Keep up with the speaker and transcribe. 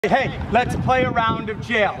Hey, let's play a round of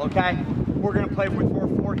jail, okay? We're gonna play with our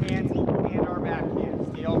forehands and our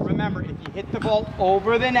backhands. Deal? Remember, if you hit the ball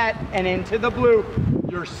over the net and into the blue,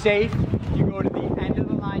 you're safe. You go to the end of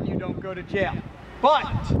the line, you don't go to jail. But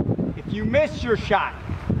if you miss your shot,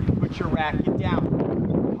 you put your racket down.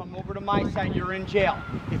 Come over to my side, you're in jail.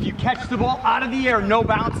 If you catch the ball out of the air, no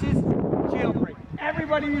bounces, jailbreak.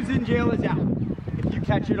 Everybody who's in jail is out. If you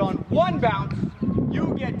catch it on one bounce,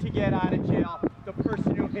 you get out of jail. The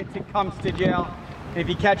person who hits it comes to jail. And if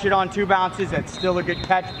you catch it on two bounces, that's still a good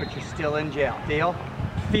catch, but you're still in jail. Deal?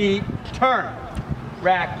 Feet turn.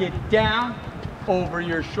 Racket down, over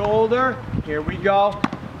your shoulder. Here we go.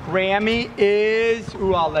 Grammy is,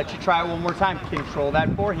 ooh, I'll let you try it one more time. Control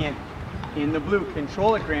that forehand. In the blue,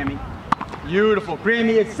 control it, Grammy. Beautiful.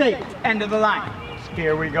 Grammy is safe. End of the line.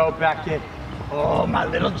 Here we go, Beckett. Oh, my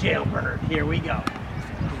little jailbird. Here we go.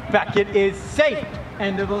 Beckett is safe.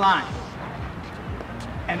 End of the line.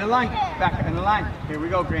 End of the line. Back in the line. Here we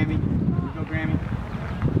go, Grammy. Here we go, Grammy.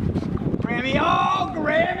 Grammy. Oh,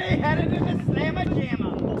 Grammy headed into slamma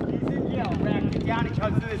jamma. He's in jail. Racket down. He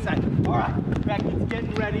comes to this side. All right. Beckett's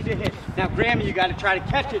getting ready to hit. Now, Grammy, you got to try to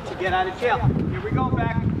catch it to get out of jail. Here we go,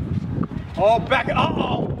 Beckett. Oh, Beckett.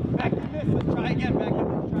 Uh-oh. Beckett missed. Let's try again, Beckett.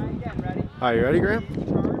 Let's try again. Ready? Are you ready, Graham?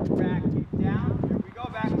 Turn. Racket down. Here we go,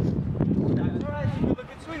 Beckett. That's all right. You can look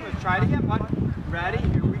at swing. Let's try it again, bud. Ready?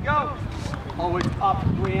 Here we go. Oh, it's up,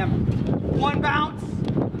 Graham. One bounce.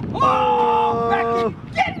 Oh, Beckett,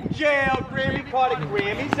 get in jail. Grammy caught it.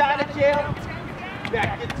 Grammy's out of jail.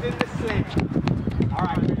 Beckett's in the sink. All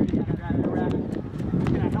right, Grammy, you gotta grab your racket.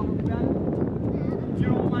 Can I help you, Beckett? You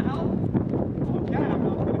don't want my help? Okay, I'm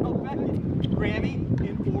not gonna help Beckett. Grammy,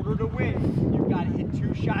 in order to win, you gotta hit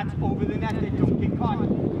two shots over the net that don't get caught.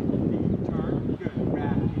 Feet turn, good.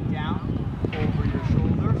 Racket down, over your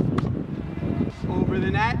shoulder, over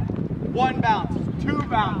the net. One bounce, two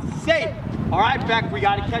bounce, safe. All right, Beck, we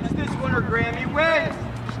got to catch this one or Grammy wins.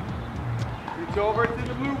 It's over to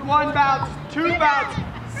the blue. One bounce, two bounce,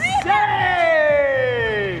 safe.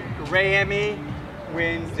 Grammy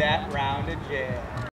wins that round of jail.